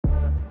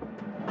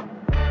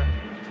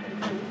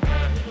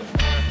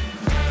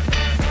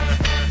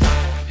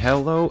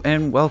Hello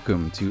and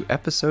welcome to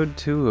episode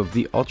 2 of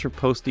the Ultra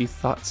Posty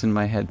Thoughts in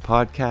My Head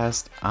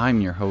podcast. I'm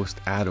your host,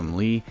 Adam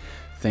Lee.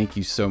 Thank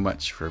you so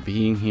much for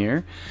being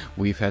here.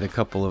 We've had a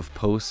couple of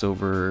posts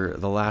over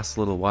the last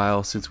little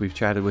while since we've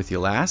chatted with you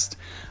last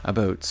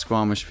about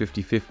Squamish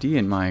 50/50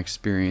 and my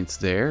experience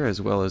there, as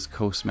well as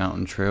Coast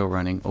Mountain Trail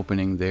Running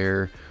opening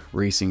their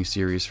racing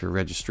series for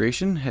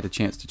registration. Had a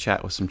chance to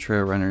chat with some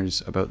trail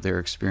runners about their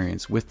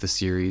experience with the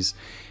series,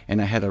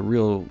 and I had a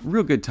real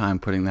good time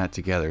putting that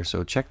together.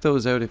 So check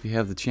those out if you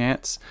have the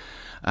chance.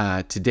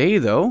 Today,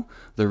 though,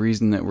 the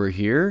reason that we're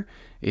here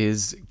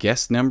is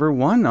guest number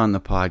 1 on the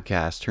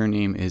podcast. Her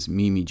name is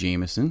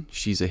Jamieson.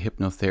 She's a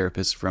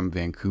hypnotherapist from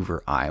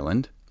Vancouver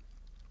Island.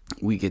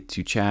 We get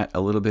to chat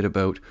a little bit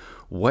about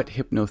what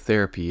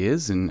hypnotherapy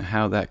is and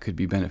how that could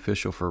be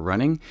beneficial for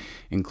running,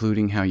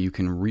 including how you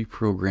can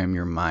reprogram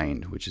your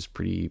mind, which is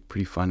pretty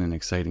fun and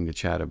exciting to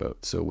chat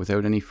about. So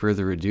without any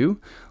further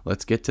ado,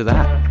 let's get to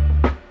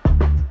that.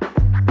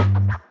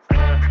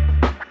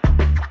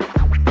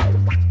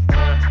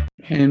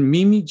 And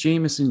Mimi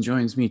Jamieson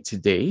joins me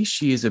today.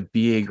 She is a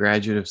BA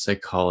graduate of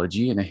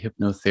psychology and a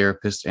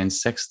hypnotherapist and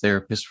sex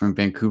therapist from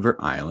Vancouver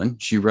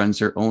Island. She runs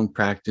her own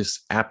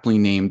practice, aptly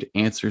named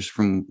Answers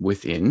from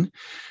Within,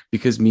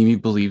 because Mimi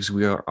believes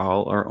we are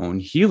all our own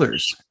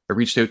healers. I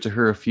reached out to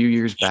her a few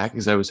years back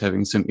as I was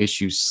having some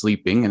issues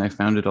sleeping, and I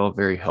found it all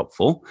very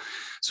helpful.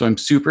 So I'm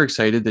super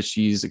excited that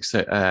she's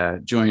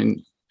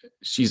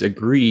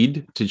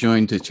agreed to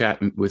join to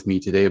chat with me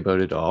today about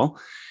it all.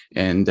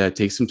 And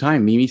take some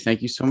time. Mimi,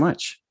 thank you so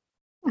much.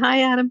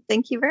 Hi, Adam.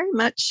 Thank you very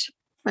much.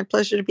 My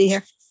pleasure to be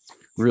here.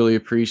 Really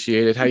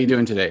appreciate it. How are you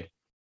doing today?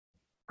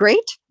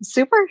 Great.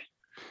 Super.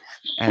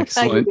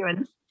 Excellent. How you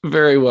doing?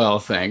 Very well,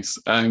 thanks.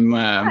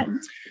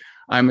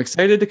 I'm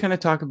excited to kind of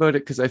talk about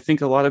it because I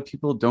think a lot of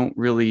people don't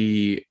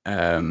really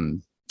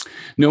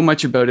know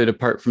much about it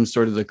apart from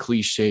sort of the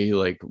cliche,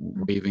 like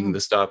waving the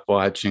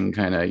stopwatch and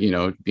kind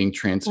of, being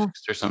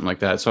transfixed or something like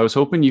that. So I was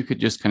hoping you could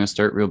just kind of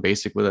start real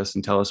basic with us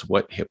and tell us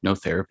what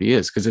hypnotherapy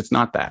is, because it's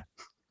not that.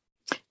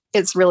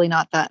 It's really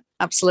not that.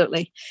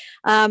 Absolutely.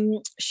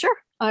 Sure.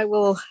 I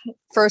will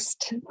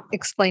first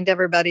explain to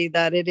everybody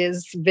that it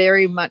is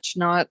very much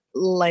not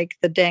like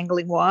the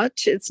dangling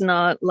watch. It's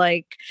not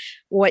like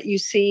what you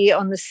see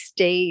on the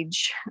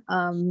stage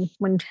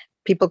when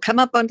people come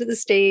up onto the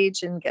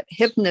stage and get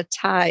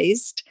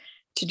hypnotized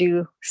to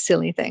do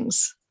silly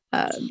things.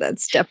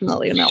 That's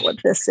definitely not what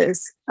this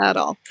is at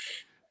all.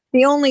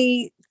 The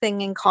only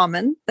thing in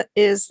common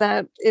is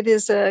that it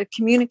is a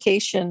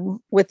communication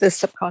with the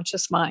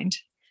subconscious mind.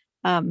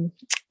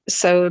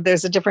 So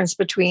there's a difference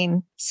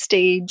between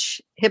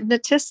stage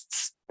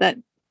hypnotists that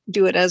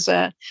do it as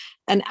an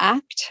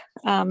act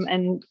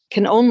and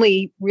can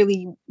only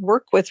really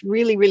work with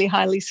really, really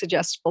highly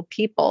suggestible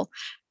people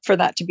for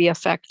that to be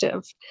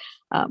effective.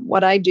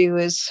 What I do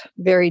is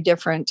very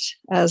different.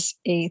 As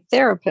a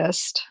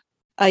therapist,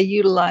 I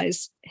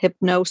utilize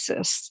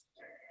hypnosis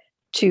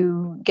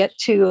to get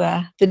to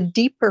the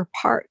deeper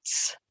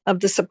parts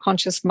of the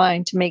subconscious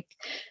mind to make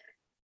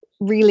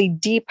really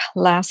deep,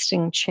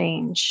 lasting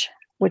change,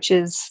 which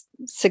is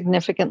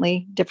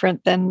significantly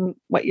different than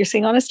what you're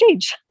seeing on a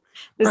stage.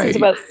 This is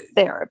about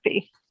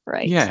therapy,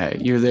 right? Yeah,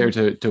 you're there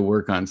to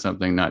work on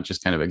something, not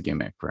just kind of a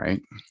gimmick,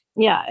 right?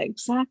 Yeah,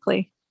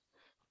 exactly.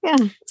 Yeah.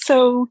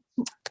 So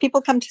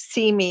people come to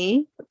see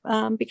me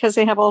because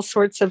they have all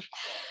sorts of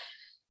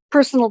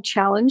personal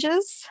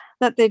challenges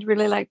that they'd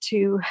really like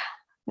to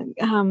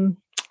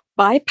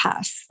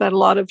bypass, that a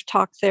lot of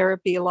talk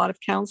therapy, a lot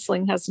of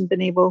counseling hasn't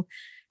been able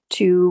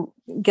to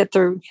get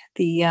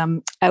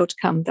the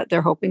outcome that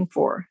they're hoping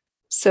for.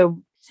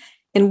 So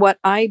in what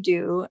I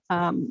do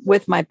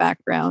with my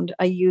background,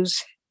 I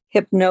use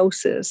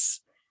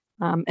hypnosis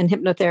and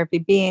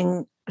hypnotherapy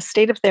being a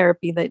state of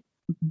therapy that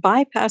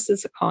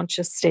bypasses a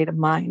conscious state of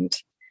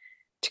mind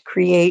to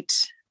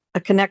create a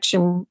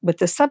connection with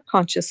the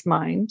subconscious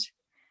mind,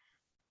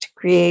 to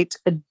create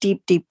a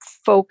deep, deep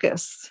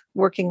focus,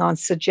 working on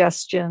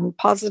suggestion,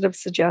 positive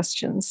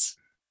suggestions.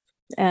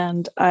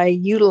 And I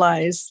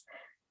utilize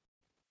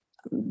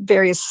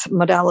various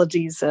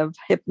modalities of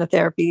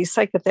hypnotherapy,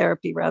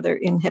 psychotherapy rather,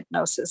 in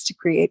hypnosis to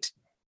create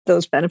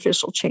those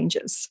beneficial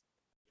changes.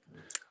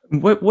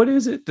 What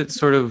is it that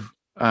sort of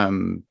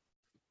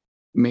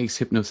makes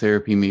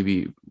hypnotherapy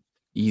maybe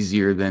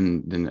easier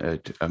than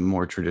a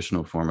more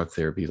traditional form of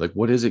therapy? Like,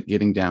 what is it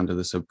getting down to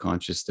the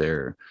subconscious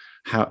there?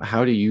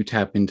 How do you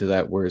tap into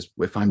that? Whereas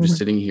if I'm just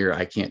sitting here,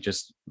 I can't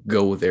just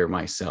go there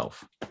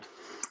myself.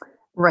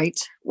 Right.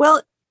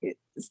 Well,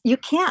 you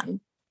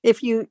can.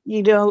 If you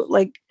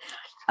like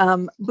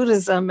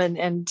Buddhism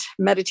and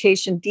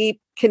meditation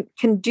deep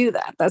can do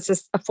that. That's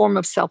just a form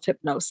of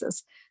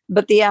self-hypnosis.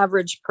 But the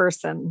average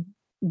person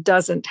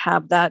doesn't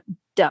have that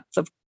depth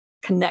of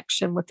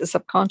connection with the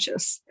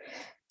subconscious.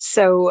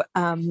 So,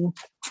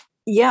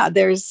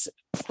 there's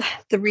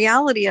the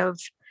reality of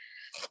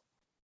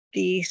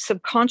the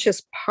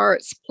subconscious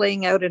parts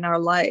playing out in our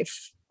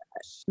life.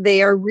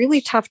 They are really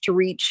tough to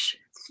reach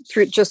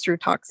through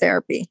talk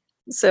therapy.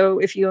 So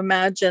if you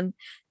imagine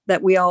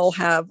that we all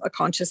have a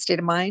conscious state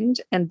of mind,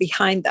 and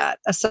behind that,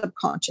 a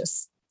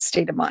subconscious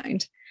state of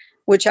mind,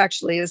 which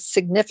actually is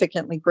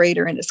significantly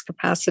greater in its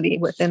capacity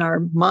within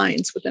our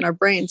minds, within our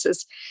brains,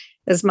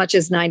 as much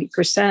as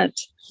 90%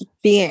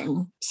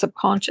 being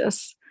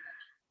subconscious.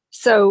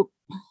 So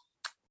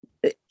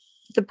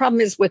the problem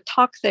is with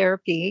talk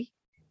therapy,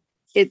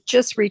 it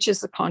just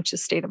reaches the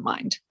conscious state of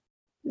mind.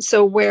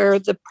 So where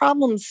the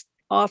problems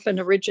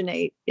often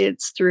originate,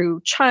 it's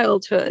through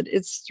childhood,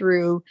 it's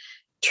through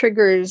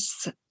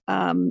triggers,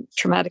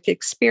 traumatic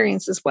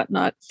experiences,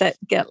 whatnot, that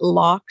get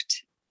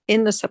locked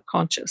in the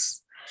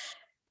subconscious.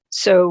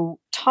 So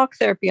talk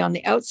therapy on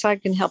the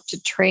outside can help to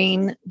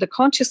train the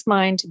conscious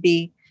mind to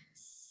be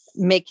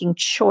making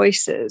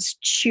choices,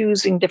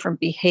 choosing different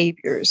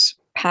behaviors,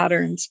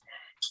 patterns.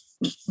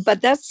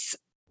 But that's,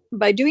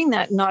 by doing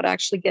that, not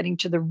actually getting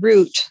to the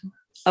root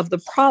of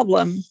the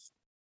problem.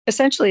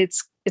 Essentially,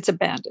 it's a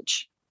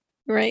bandage,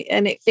 right?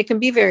 And it can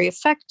be very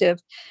effective,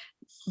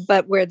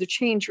 but where the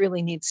change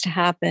really needs to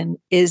happen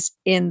is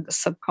in the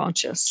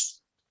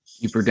subconscious.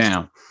 Deeper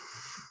down.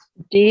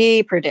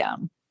 Deeper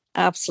down.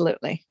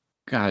 Absolutely.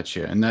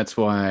 Gotcha. And that's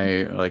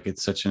why, like,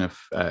 it's such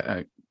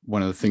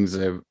one of the things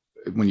that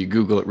when you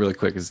Google it really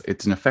quick, is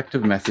it's an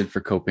effective method for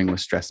coping with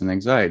stress and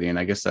anxiety. And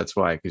I guess that's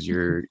why, because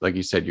you're, like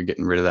you said, you're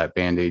getting rid of that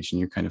bandage and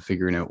you're kind of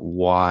figuring out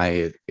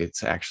why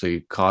it's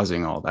actually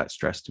causing all that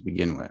stress to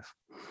begin with.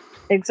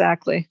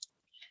 Exactly.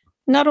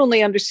 Not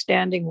only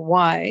understanding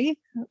why,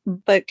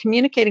 but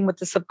communicating with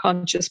the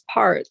subconscious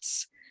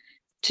parts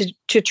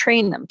to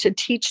train them, to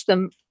teach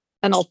them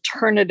an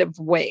alternative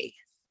way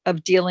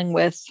of dealing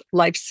with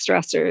life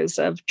stressors,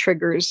 of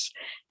triggers.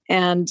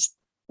 And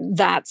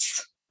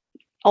that's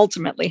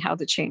ultimately how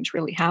the change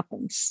really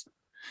happens.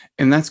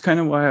 And that's kind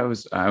of why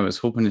I was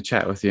hoping to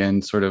chat with you,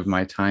 and sort of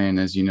my tie-in,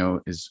 as you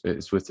know, is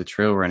with the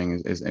trail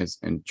running, is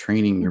and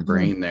training your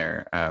brain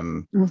there.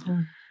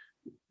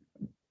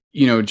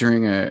 You know,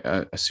 during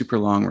a super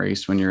long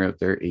race, when you're out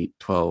there 8,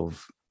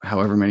 12,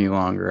 however many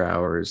longer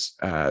hours,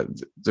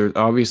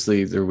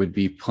 there would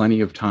be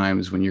plenty of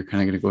times when you're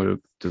kind of going to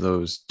go to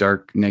those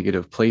dark,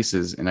 negative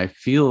places. And I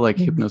feel like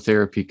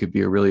hypnotherapy could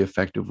be a really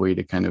effective way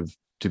to kind of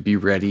to be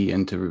ready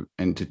and to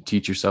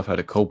teach yourself how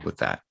to cope with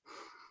that.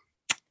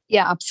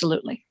 Yeah,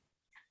 absolutely.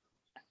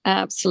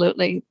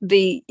 Absolutely.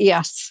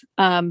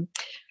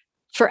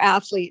 For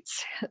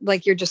athletes,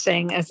 like you're just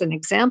saying, as an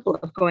example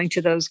of going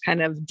to those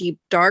kind of deep,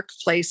 dark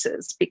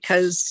places,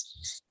 because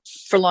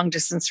for long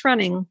distance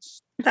running,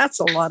 that's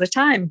a lot of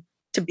time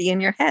to be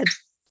in your head,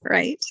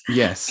 right?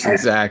 Yes,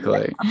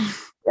 exactly.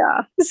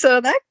 Yeah.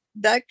 So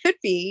that could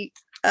be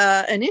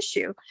an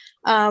issue.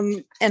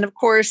 And of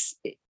course,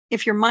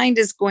 if your mind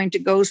is going to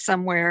go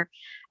somewhere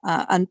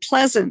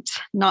unpleasant,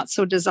 not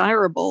so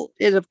desirable,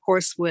 it of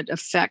course would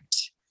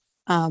affect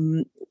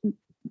the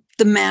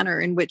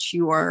manner in which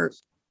you are,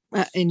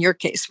 in your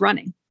case,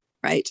 running,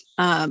 right?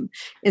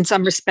 In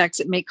some respects,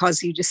 it may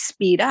cause you to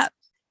speed up.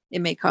 It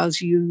may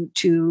cause you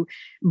to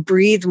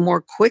breathe more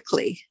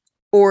quickly,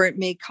 or it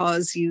may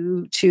cause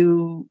you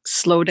to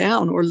slow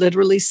down or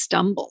literally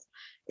stumble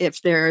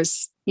if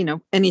there's,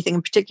 anything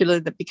in particular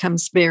that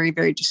becomes very,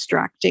 very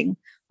distracting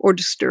or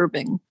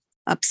disturbing,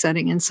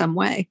 upsetting in some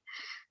way.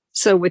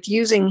 So with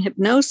using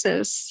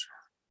hypnosis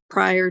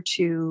prior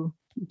to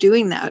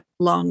doing that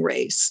long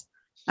race,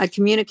 I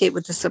communicate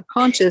with the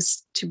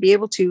subconscious to be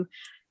able to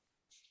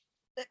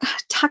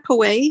tuck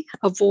away,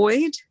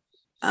 avoid,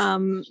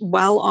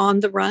 while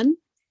on the run,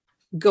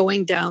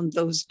 going down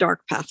those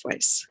dark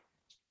pathways.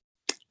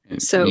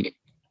 So,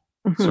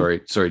 sorry,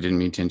 didn't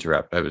mean to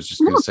interrupt. I was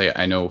just going to say,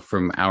 I know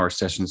from our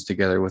sessions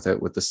together with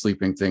the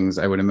sleeping things,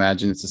 I would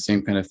imagine it's the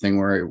same kind of thing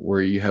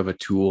where you have a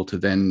tool to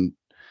then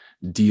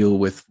deal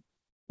with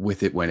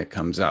it when it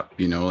comes up.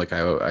 Like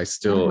I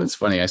still, it's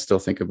funny, I still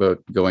think about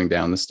going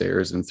down the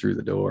stairs and through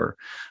the door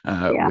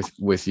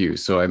with you.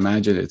 So I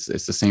imagine it's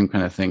the same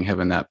kind of thing,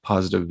 having that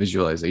positive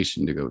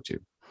visualization to go to.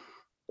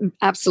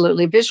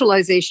 Absolutely.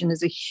 Visualization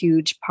is a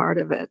huge part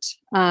of it.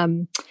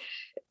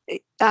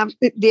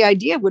 The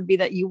idea would be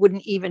that you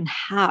wouldn't even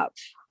have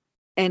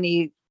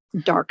any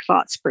dark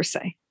thoughts per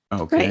se.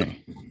 Okay.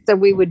 Right? So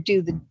we would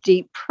do the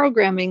deep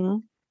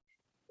programming,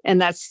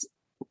 and that's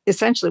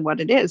essentially what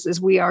it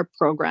is we are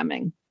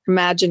programming,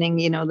 imagining,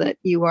 that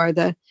you are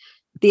the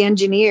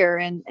engineer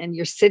and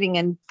you're sitting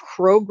and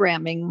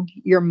programming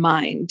your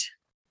mind.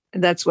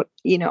 And that's what,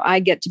 I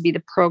get to be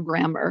the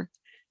programmer.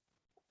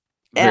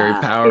 Very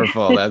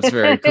powerful. That's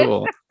very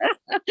cool.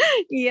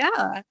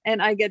 Yeah.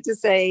 And I get to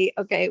say,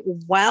 okay,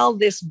 while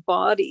this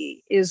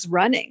body is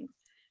running,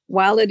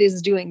 while it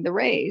is doing the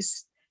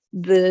race,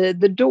 the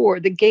door,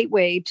 the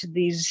gateway to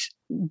these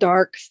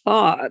dark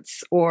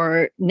thoughts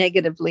or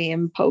negatively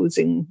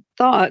imposing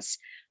thoughts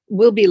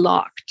will be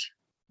locked.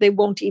 They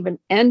won't even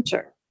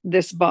enter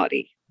this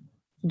body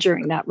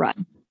during that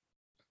run.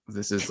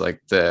 This is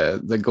like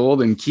the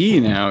golden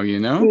key now,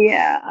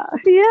 Yeah.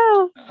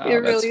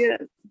 It really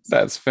is.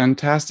 That's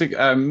fantastic.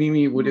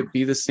 Mimi, would it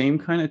be the same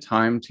kind of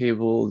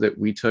timetable that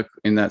we took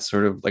in that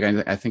sort of like,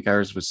 I think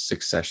ours was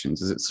 6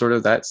 sessions. Is it sort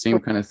of that same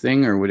kind of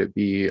thing, or would it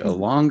be a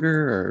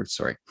longer, or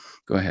sorry,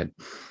 go ahead.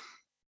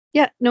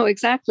 Yeah, no,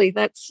 exactly.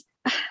 That's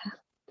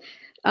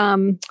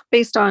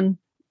based on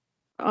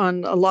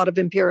a lot of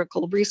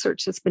empirical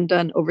research that's been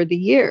done over the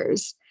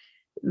years.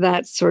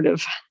 That sort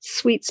of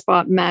sweet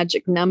spot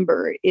magic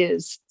number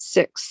is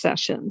 6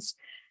 sessions.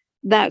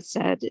 That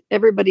said,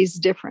 everybody's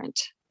different.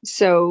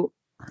 So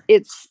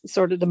it's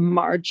sort of the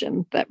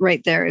margin that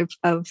right there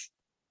of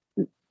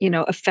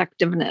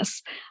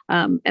effectiveness.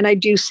 And I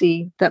do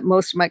see that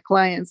most of my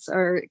clients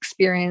are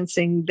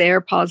experiencing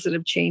their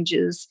positive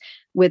changes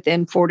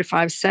within 4 to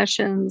 5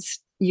 sessions,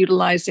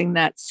 utilizing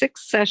that 6th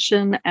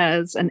session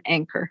as an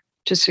anchor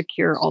to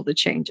secure all the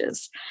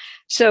changes.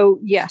 So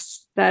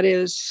yes, that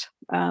is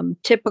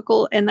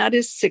typical, and that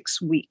is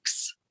 6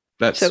 weeks.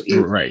 That's so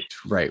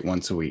right,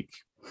 once a week.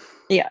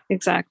 Yeah,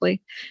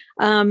 exactly.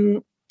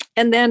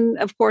 And then,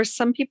 of course,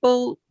 some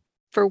people,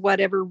 for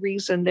whatever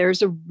reason,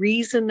 there's a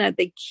reason that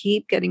they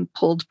keep getting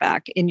pulled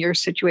back in your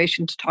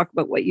situation to talk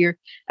about what you're,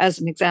 as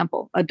an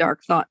example, a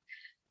dark thought.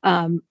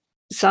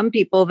 Some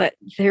people that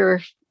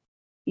there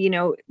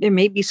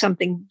may be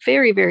something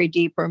very, very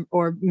deep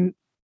or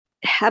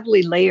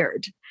heavily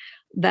layered,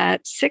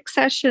 that 6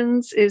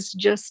 sessions is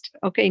just,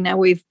 okay, now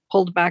we've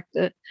pulled back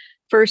the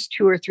first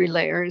 2 or 3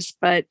 layers,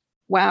 but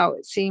wow,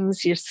 it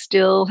seems you're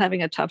still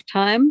having a tough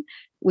time.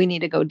 We need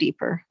to go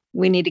deeper.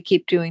 We need to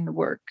keep doing the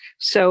work.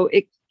 So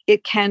it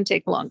can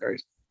take longer.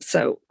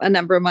 So a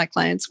number of my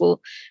clients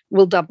will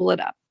double it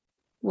up.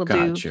 We'll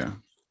do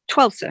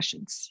 12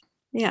 sessions.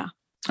 Yeah.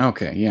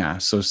 Okay. Yeah.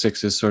 So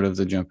 6 is sort of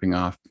the jumping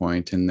off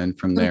point. And then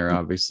from there,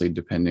 obviously,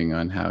 depending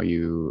on how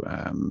you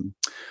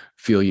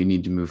feel you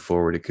need to move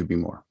forward, it could be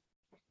more.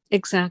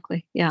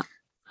 Exactly. Yeah.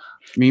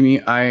 Mimi,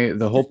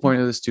 the whole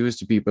point of this too is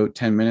to be about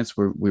 10 minutes.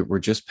 We're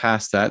just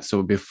past that.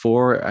 So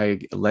before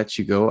I let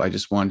you go, I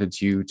just wanted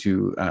you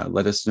to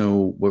let us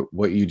know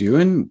what you do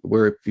and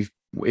where,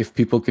 if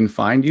people can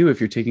find you,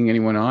 if you're taking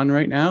anyone on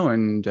right now,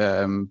 and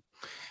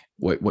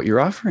what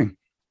you're offering.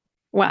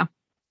 Wow.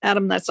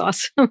 Adam, that's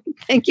awesome.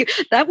 Thank you.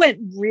 That went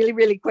really,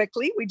 really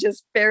quickly. We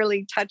just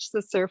barely touched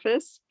the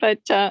surface, but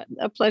a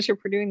pleasure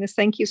for doing this.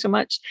 Thank you so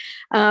much.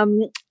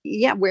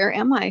 Where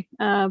am I?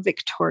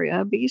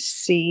 Victoria,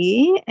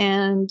 BC.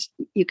 And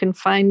you can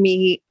find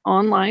me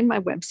online, my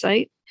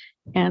website,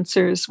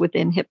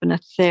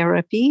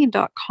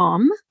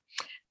 answerswithinhypnotherapy.com.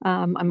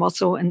 I'm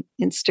also on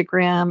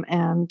Instagram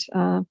and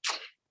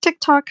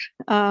TikTok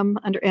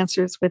under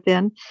Answers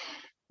Within.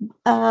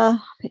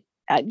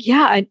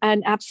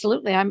 And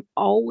absolutely. I'm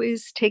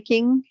always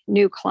taking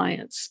new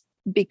clients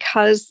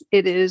because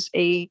it is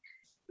a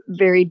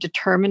very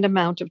determined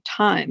amount of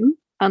time,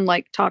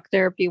 unlike talk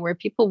therapy where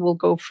people will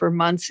go for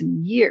months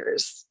and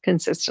years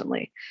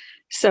consistently.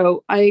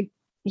 So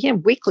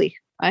weekly,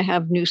 I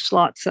have new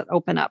slots that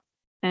open up.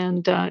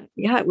 And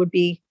it would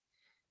be,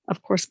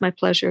 of course, my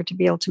pleasure to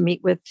be able to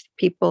meet with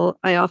people.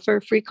 I offer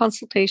free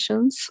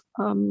consultations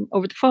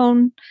over the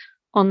phone,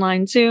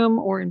 online Zoom,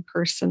 or in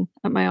person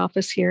at my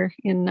office here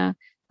in the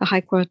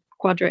High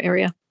Quadra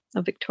area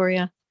of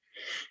Victoria.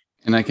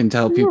 And I can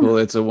tell people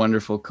it's a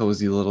wonderful,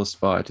 cozy little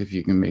spot. If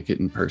you can make it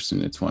in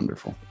person, it's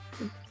wonderful.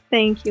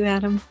 Thank you,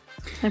 Adam.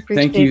 I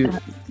appreciate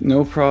that.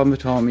 No problem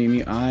at all,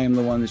 Mimi. I am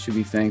the one that should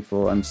be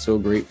thankful. I'm so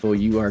grateful.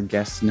 You are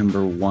guest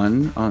number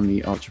 1 on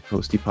the Ultra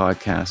Posty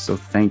podcast. So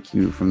thank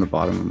you from the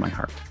bottom of my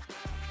heart.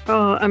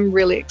 Oh, I'm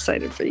really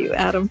excited for you,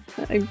 Adam.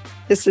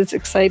 This is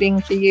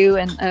exciting for you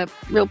and a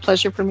real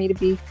pleasure for me to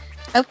be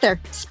out there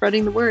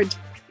spreading the word.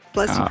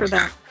 Bless you for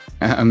that.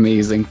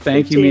 Amazing.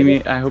 Thank you,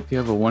 Mimi. I hope you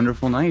have a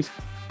wonderful night.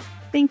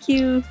 Thank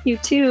you. You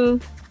too.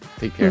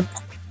 Take care.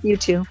 You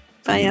too.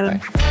 Bye, Adam.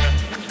 Bye.